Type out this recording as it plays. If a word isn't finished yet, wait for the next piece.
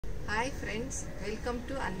Hi friends, welcome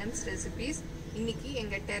to Annam's Recipes. இன்னைக்கு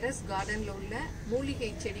எங்க terrace கார்டன்ல உள்ள மூலிகை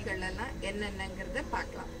செடிகள் எல்லாம் என்னென்னங்கறத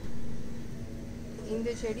பார்க்கலாம்.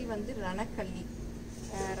 இந்த செடி வந்து ரணக்கல்லி.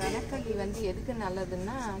 ரணக்கல்லி வந்து எதுக்கு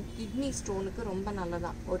நல்லதுன்னா கிட்னி ஸ்டோனுக்கு ரொம்ப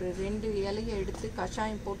நல்லதா. ஒரு 2 இலையை எடுத்து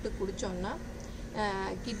கஷாயம் போட்டு குடிச்சோம்னா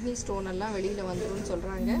கிட்னி ஸ்டோன் எல்லாம் வெளியில வந்துரும்னு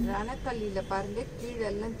சொல்றாங்க. ரணக்கல்லில பாருங்க கீழ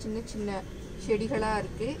எல்லாம் சின்ன சின்ன செடிகளா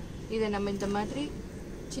இருக்கு. இத நம்ம இந்த மாதிரி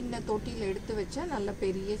சின்ன தொட்டியில் எடுத்து வச்சா நல்ல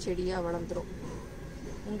பெரிய செடியாக வளர்ந்துடும்.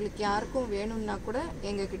 உங்களுக்கு யாருக்கும் வேணும்னா கூட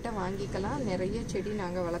எங்ககிட்ட வாங்கிக்கலாம். நிறைய செடி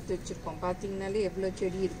நாங்கள் வளர்த்து வச்சுருக்கோம். பார்த்தீங்கன்னாலே எவ்வளோ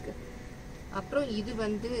செடி இருக்குது. அப்புறம் இது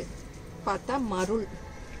வந்து பார்த்தா மருள்.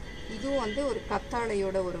 இதுவும் வந்து ஒரு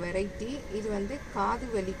கத்தாழையோட ஒரு வெரைட்டி. இது வந்து காது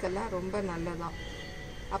வலிக்கெல்லாம் ரொம்ப நல்லதான்.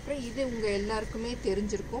 அப்புறம் இது உங்கள் எல்லாருக்குமே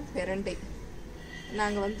தெரிஞ்சிருக்கும் பெரண்டை.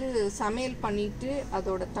 நாங்கள் வந்து சமையல் பண்ணிவிட்டு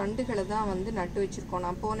அதோட தண்டுகளை தான் வந்து நட்டு வச்சுருக்கோம்.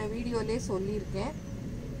 நான் போன வீடியோலே சொல்லியிருக்கேன்.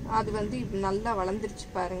 அது வந்து நல்லா வளர்ந்துருச்சு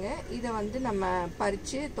பாருங்க. இதை வந்து நம்ம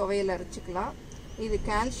பறித்து துவையல் அரைச்சிக்கலாம். இது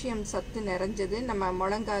கால்சியம் சத்து நிறைஞ்சது. நம்ம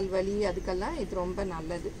முழங்கால் வலி அதுக்கெல்லாம் இது ரொம்ப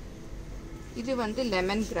நல்லது. இது வந்து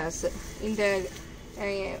லெமன் கிராஸ். இந்த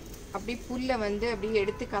அப்படி புல்லை வந்து அப்படியே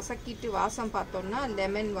எடுத்து கசக்கிட்டு வாசம் பார்த்தோம்னா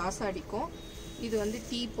லெமன் வாசம் அடிக்கும். இது வந்து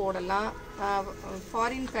டீ போடலாம்.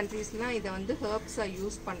 ஃபாரின் கண்ட்ரீஸ்லாம் இதை வந்து ஹெர்ப்ஸாக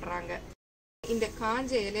யூஸ் பண்ணுறாங்க. இந்த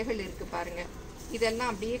காஞ்ச இலைகள் இருக்குது பாருங்க.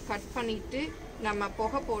 இதெல்லாம் அப்படியே கட் பண்ணிட்டு நம்ம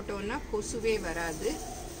புகை போட்டோம்னா கொசுவே வராது.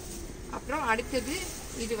 அப்புறம் அடுத்தது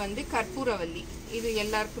இது வந்து கற்பூரவல்லி. இது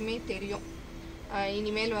எல்லாருக்குமே தெரியும்.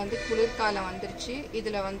 இனிமேல் வந்து குளிர்காலம் வந்துருச்சு.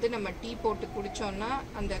 இதில் வந்து நம்ம டீ போட்டு குடித்தோம்னா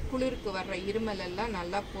அந்த குளிருக்கு வர்ற இருமல் எல்லாம்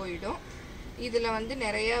நல்லா போயிடும். இதில் வந்து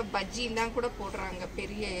நிறைய பஜ்ஜிலாம் கூட போடுறாங்க.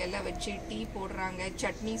 பெரிய இலை வச்சு டீ போடுறாங்க,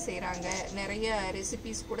 சட்னி செய்கிறாங்க. நிறைய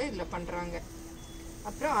ரெசிபிஸ் கூட இதில் பண்ணுறாங்க.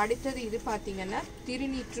 அப்புறம் அடுத்தது இது பார்த்திங்கன்னா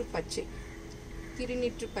திருநீற்று பச்சை.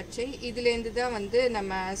 திருநீற்று பச்சை இதுலேருந்து தான் வந்து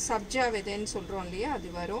நம்ம சப்ஜா விதைன்னு சொல்கிறோம் இல்லையா, அது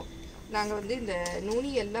வரும். நாங்கள் வந்து இந்த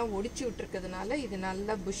நுனி எல்லாம் ஒடிச்சு விட்டுருக்கிறதுனால இது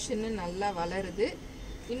நல்லா புஷ்ஷுன்னு நல்லா வளருது.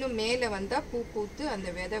 இன்னும் மேலே வந்தால் பூ பூத்து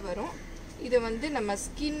அந்த விதை வரும். இதை வந்து நம்ம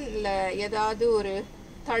ஸ்கின்ல ஏதாவது ஒரு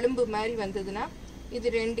தழும்பு மாதிரி வந்ததுன்னா இது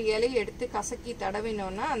 2 இலையை எடுத்து கசக்கி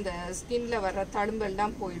தடவினோன்னா அந்த ஸ்கின்ல வர்ற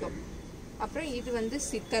தழும்பெல்லாம் போயிடும். அப்புறம் இது வந்து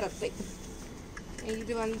சித்தரத்தை.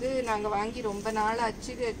 இது வந்து நாங்கள் வாங்கி ரொம்ப நாள்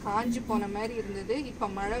ஆச்சு. காஞ்சு போன மாதிரி இருந்தது. இப்போ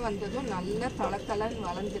மழை வந்ததும் நல்லா தளத்தளன்னு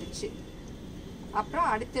வளர்ந்துருச்சு. அப்புறம்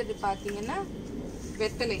அடுத்தது பார்த்தீங்கன்னா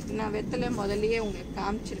வெத்தலை. நான் வெத்தலை முதல்லையே உங்களுக்கு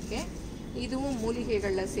காமிச்சிருக்கேன். இதுவும்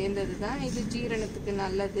மூலிகைகளில் சேர்ந்தது தான். இது ஜீரணத்துக்கு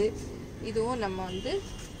நல்லது. இதுவும் நம்ம வந்து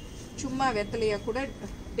சும்மா வெத்தலையை கூட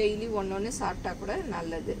டெய்லி ஒன்று சாப்பிட்டா கூட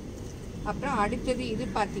நல்லது. அப்புறம் அடுத்தது இது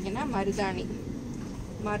பார்த்தீங்கன்னா மருதாணி.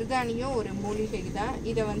 மருதாணியும் ஒரு மூலிகை தான்.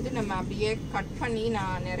 இதை வந்து நம்ம அப்படியே கட் பண்ணி,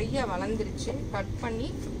 நான் நிறைய வளர்ந்துருச்சு, கட் பண்ணி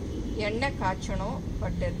எண்ணெய் காய்ச்சணும்.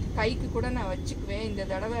 பட் கைக்கு கூட நான் வச்சுக்குவேன். இந்த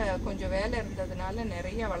தடவை கொஞ்சம் வேலை இருந்ததுனால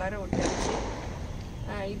நிறைய வளர விட்டுருச்சு.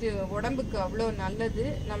 இது உடம்புக்கு அவ்வளோ நல்லது.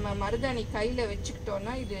 நம்ம மருதாணி கையில்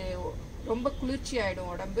வச்சுக்கிட்டோன்னா இது ரொம்ப குளிர்ச்சி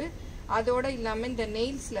ஆகிடும் உடம்பு. அதோடு இல்லாமல் இந்த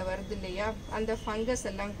நெயில்ஸில் வருது இல்லையா, அந்த ஃபங்கஸ்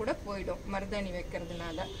எல்லாம் கூட போயிடும் மருதாணி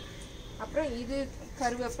வைக்கிறதுனால. அப்புறம் இது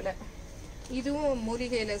கருவேப்பிலை. இதுவும்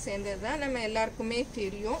மூலிகையில் சேர்ந்தது தான். நம்ம எல்லாருக்குமே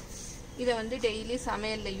தெரியும். இதை வந்து டெய்லி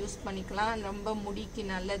சமையலில் யூஸ் பண்ணிக்கலாம். ரொம்ப முடிக்கு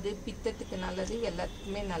நல்லது, பித்தத்துக்கு நல்லது,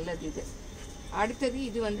 எல்லாத்துக்குமே நல்லது இது. அடுத்தது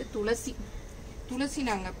இது வந்து துளசி. துளசி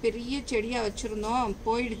நாங்கள் பெரிய செடியாக வச்சுருந்தோம்,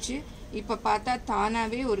 போயிடுச்சு. இப்போ பார்த்தா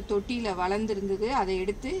தானாகவே ஒரு தொட்டியில் வளர்ந்துருந்தது. அதை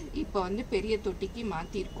எடுத்து இப்போ வந்து பெரிய தொட்டிக்கு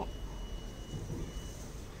மாற்றிருக்கோம்.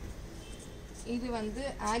 இது வந்து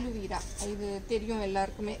ஆலுவீரா. இது தெரியும்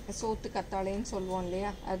எல்லாருக்குமே, சோத்து கத்தாழைன்னு சொல்லுவோம்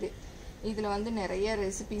இல்லையா, அது. இதில் வந்து நிறைய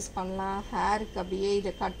ரெசிபிஸ் பண்ணலாம். ஹேருக்கு அப்படியே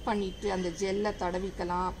இதை கட் பண்ணிவிட்டு அந்த ஜெல்லை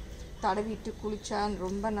தடவிக்கலாம். தடவிட்டு குளித்தா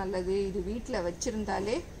ரொம்ப நல்லது. இது வீட்டில்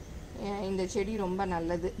வச்சுருந்தாலே இந்த செடி ரொம்ப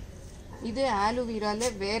நல்லது. இது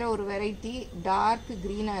ஆலுவீராவில் வேற ஒரு வெரைட்டி டார்க்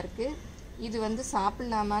க்ரீனாக இருக்குது. இது வந்து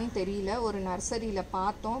சாப்பிட்லாமான்னு தெரியல. ஒரு நர்சரியில்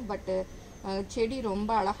பார்த்தோம். பட்டு செடி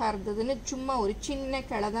ரொம்ப அழகாக இருந்ததுன்னு சும்மா ஒரு சின்ன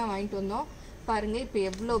கிளை தான் வாங்கிட்டு வந்தோம். பாருங்கள் இப்போ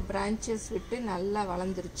எவ்வளோ பிரான்ச்சஸ் விட்டு நல்லா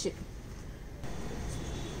வளர்ந்துருச்சு.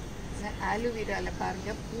 ஆலுவீராவில்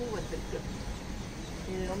பாருங்கள் பூ வந்திருக்கு.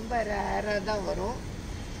 இது ரொம்ப ரேராக தான் வரும்.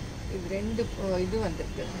 இது 2 இது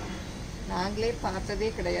வந்திருக்கு. நாங்களே பார்த்ததே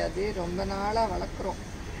கிடையாது. ரொம்ப நாளாக வளர்க்குறோம்.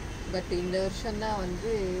 பட் இந்த வருஷம்தான்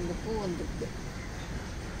வந்து இந்த பூ வந்திருக்கு.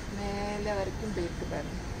 மேலே வரைக்கும் போயிருக்கு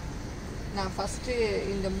பாருங்க. நான் ஃபஸ்ட்டு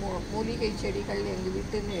இந்த மூலிகை செடிகள் எங்கள்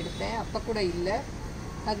வீட்டுன்னு எடுத்தேன். அப்போ கூட இல்லை.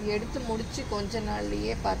 அது எடுத்து முடித்து கொஞ்ச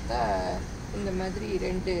நாள்லேயே பார்த்தா இந்த மாதிரி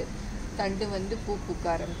 2 தண்டு வந்து பூ பூக்க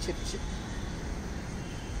ஆரம்பிச்சிருச்சு.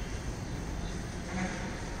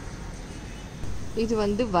 இது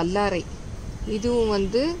வந்து வல்லாரை. இதுவும்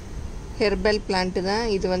வந்து ஹெர்பல் பிளான்ட்டு தான்.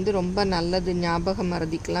 இது வந்து ரொம்ப நல்லது, ஞாபகம்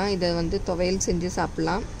மறதிக்கலாம். இதை வந்து துவையல் செஞ்சு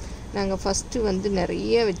சாப்பிட்லாம். நாங்கள் ஃபஸ்ட்டு வந்து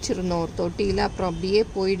நிறைய வச்சுருந்தோம் ஒரு தொட்டியில், அப்புறம் அப்படியே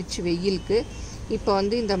போயிடுச்சு வெயிலுக்கு. இப்போ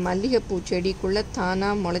வந்து இந்த மல்லிகைப்பூ செடிக்குள்ளே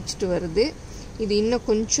தானாக முளைச்சிட்டு வருது. இது இன்னும்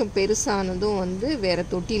கொஞ்சம் பெருசானதும் வந்து வேறு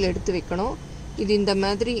தொட்டியில் எடுத்து வைக்கணும். இது இந்த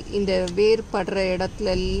மாதிரி இந்த வேர் படுற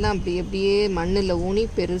இடத்துல எல்லாம் அப்படியே மண்ணில் ஊனி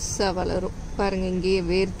பெருசாக வளரும். பாருங்கள், இங்கேயே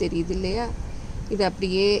வேர் தெரியுது இல்லையா? இது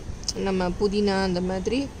அப்படியே நம்ம புதினா அந்த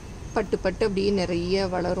மாதிரி பட்டு பட்டு அப்படியே நிறைய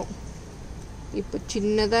வளரும். இப்போ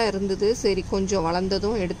சின்னதாக இருந்தது, சரி கொஞ்சம்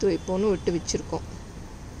வளர்ந்ததும் எடுத்து வைப்போன்னு விட்டு வச்சுருக்கோம்.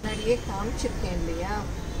 முன்னாடியே காமிச்சிருக்கேன் இல்லையா,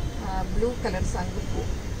 ப்ளூ கலர் சங்குப்பூ.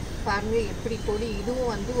 பாருங்கள் எப்படி கொடி.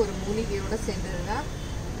 இதுவும் வந்து ஒரு மூலிகையோடு சேர்ந்தது தான்.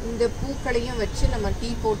 இந்த பூக்களையும் வச்சு நம்ம டீ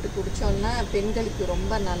போட்டு குடித்தோம்னா பெண்களுக்கு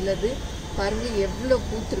ரொம்ப நல்லது. பாருங்கள் எவ்வளோ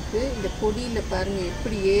பூத்துருக்கு. இந்த கொடியில் பாருங்கள்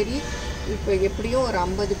எப்படி ஏறி இப்போ எப்படியும் ஒரு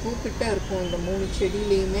 50 பூக்கிட்ட இருக்கும் இந்த 3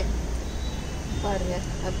 செடியிலையுமே. பாருங்கள்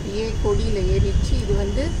அப்படியே கொடியில் ஏறிடுச்சு. இது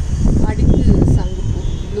வந்து அடுக்கு சங்குப்பூ,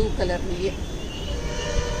 ப்ளூ கலர்லேயே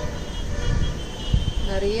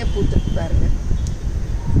நிறைய பூத்துருக்கு பாருங்கள்.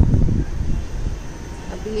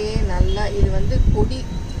 அப்படியே நல்லா இது வந்து கொடி,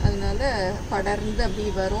 அதனால படர்ந்து அப்படி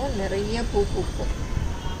வரும், நிறைய பூ பூக்கும்.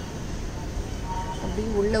 அப்படி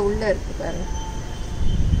உள்ள இருக்கு பாருங்க.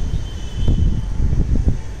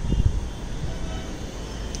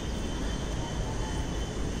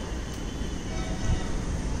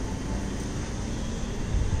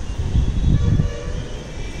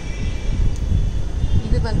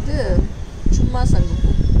 இது வந்து சும்மா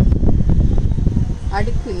சங்குப்பூ,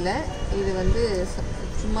 அடுக்கு இல்லை. இது வந்து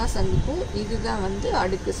சும்மா சங்குப்பூ. இதுதான் வந்து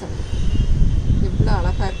அடுக்கு சங்குப்பூ. எவ்வளோ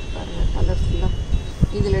அழகாக இருக்குது பாருங்கள், கலர்ஃபுல்லாக.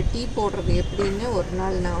 இதில் டீ போடுறது எப்படின்னு ஒரு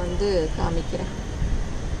நாள் நான் வந்து காமிக்கிறேன்.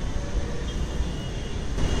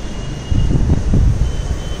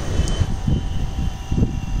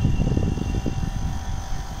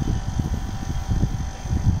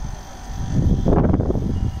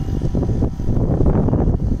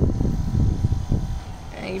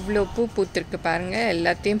 இவ்வளோ பூ பூத்திருக்கு பாருங்கள்.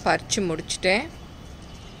 எல்லாத்தையும் பறித்து முடிச்சிட்டேன்.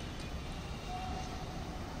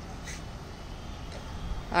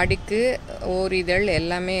 அடுக்கு, ஓரிதழ்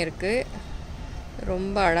எல்லாமே இருக்குது.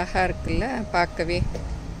 ரொம்ப அழகாக இருக்குல்ல பார்க்கவே.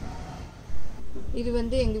 இது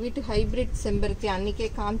வந்து எங்கள் வீட்டு ஹைப்ரிட் செம்பருத்தி. அன்றைக்கே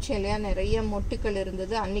காமிச்சேன் இல்லையா, நிறைய மொட்டுக்கள்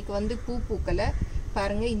இருந்தது. அன்றைக்கி வந்து பூ பூக்கலை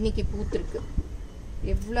பாருங்கள், இன்றைக்கி பூத்துருக்கு.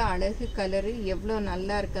 எவ்வளோ அழகு கலரு, எவ்வளோ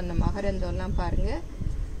நல்லா இருக்குது அந்த மகரந்தம்லாம் பாருங்கள்.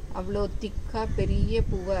 அவ்வளோ திக்காக பெரிய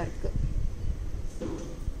பூவாக இருக்குது.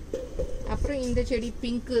 அப்புறம் இந்த செடி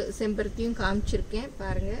பிங்க்கு செம்பருத்தியும் காமிச்சிருக்கேன்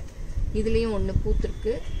பாருங்கள். இதுலேயும் ஒன்று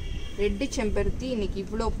பூத்துருக்கு. ரெட்டு செம்பருத்தி இன்றைக்கி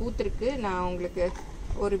இவ்வளோ பூத்துருக்கு. நான் உங்களுக்கு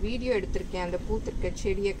ஒரு வீடியோ எடுத்திருக்கேன், அந்த பூத்திருக்க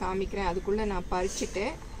செடியை காமிக்கிறேன். அதுக்குள்ளே நான்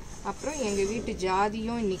பறிச்சுட்டேன். அப்புறம் எங்கள் வீட்டு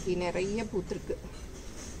ஜாதியும் இன்றைக்கி நிறைய பூத்துருக்கு.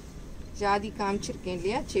 ஜாதி காமிச்சிருக்கேன்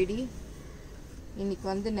இல்லையா செடி, இன்றைக்கி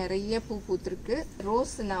வந்து நிறைய பூ பூத்துருக்கு.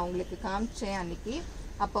 ரோஸ் நான் உங்களுக்கு காமிச்சேன் அன்றைக்கி,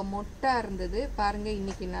 அப்போ மொட்டாக இருந்தது பாருங்கள்.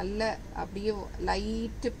 இன்றைக்கி நல்ல அப்படியே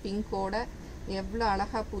லைட்டு பிங்கோட எவ்வளோ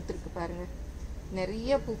அழகாக பூத்துருக்கு பாருங்கள்.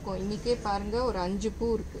 நிறைய பூக்கும். இன்றைக்கே பாருங்கள் ஒரு 5 பூ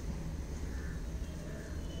இருக்குது.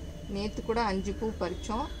 நேற்று கூட 5 பூ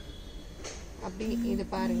பறித்தோம். அப்படி இது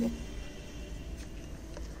பாருங்கள்.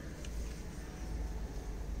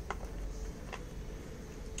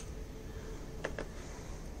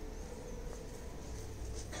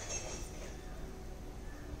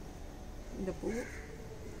 இந்த பூ.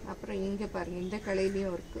 அப்புறம் இங்கே பாருங்கள், இந்த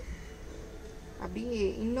கலையிலையும் இருக்குது. அப்படியே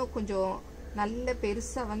இன்னும் கொஞ்சம் நல்ல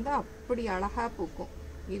பெருசாக வந்து அப்படி அழகாக பூக்கும்.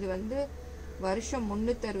 இது வந்து வருஷம்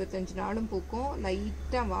 365 நாளும் பூக்கும்.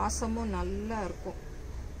 லைட்டாக வாசமும் நல்லா இருக்கும்.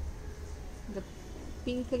 இந்த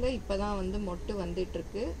பிங்க்கில் இப்போ தான் வந்து மொட்டு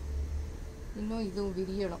வந்துட்டுருக்கு. இன்னும் இதுவும்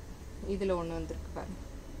விரியணும். இதில் ஒன்று வந்துருக்கு பாருங்கள்.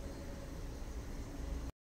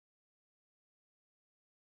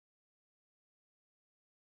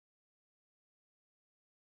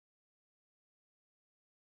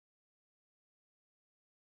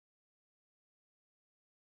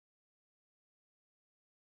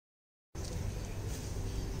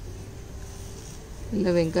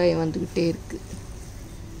 இல்லை, வெங்காயம் வந்துக்கிட்டே இருக்குது.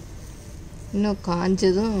 இன்னும்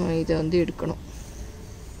காஞ்சதும் இதை வந்து எடுக்கணும்.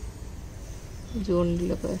 இது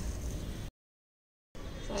ஒன்றில்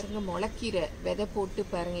பாருங்கள், முளைக்கீரை விதை போட்டு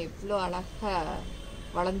பாருங்கள் எவ்வளோ அழகாக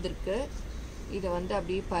வளர்ந்துருக்கு. இதை வந்து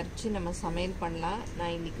அப்படியே பறித்து நம்ம சமையல் பண்ணலாம்.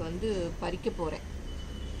 நான் இன்றைக்கி வந்து பறிக்க போகிறேன்.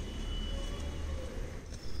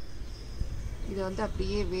 இதை வந்து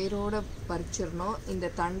அப்படியே வேரோடு பறிச்சிடணும்.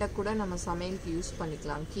 இந்த தண்டை கூட நம்ம சமையலுக்கு யூஸ்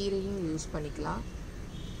பண்ணிக்கலாம், கீரையும் யூஸ் பண்ணிக்கலாம்.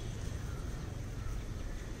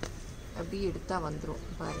 அப்படியே எடுத்தால் வந்துடும்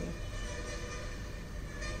பாருங்கள்.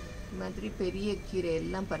 இந்த மாதிரி பெரிய கீரை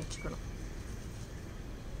எல்லாம் பறிச்சுக்கணும்.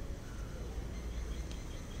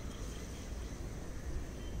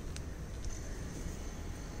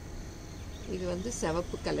 இது வந்து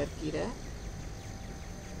சிவப்பு கலர் கீரை.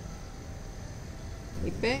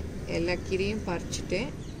 இப்போ எல்லா கீரையும்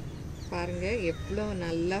பறிச்சுட்டேன். பாருங்கள் எவ்வளோ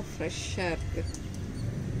நல்லா ஃப்ரெஷ்ஷாக இருக்குது.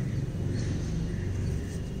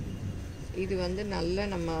 இது வந்து நல்லா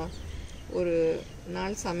நம்ம ஒரு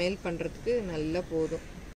நாள் சமையல் பண்ணுறதுக்கு நல்லா போதும்.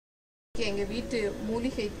 எங்கள் வீட்டு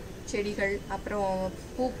மூலிகை செடிகள் அப்புறம்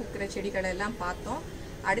பூ பூக்கிற செடிகள் எல்லாம் பார்த்தோம்.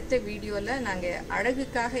 அடுத்த வீடியோவில் நாங்கள்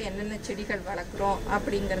அழகுக்காக என்னென்ன செடிகள் வளர்க்குறோம்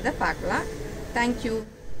அப்படிங்கிறத பார்க்கலாம். தேங்க்யூ.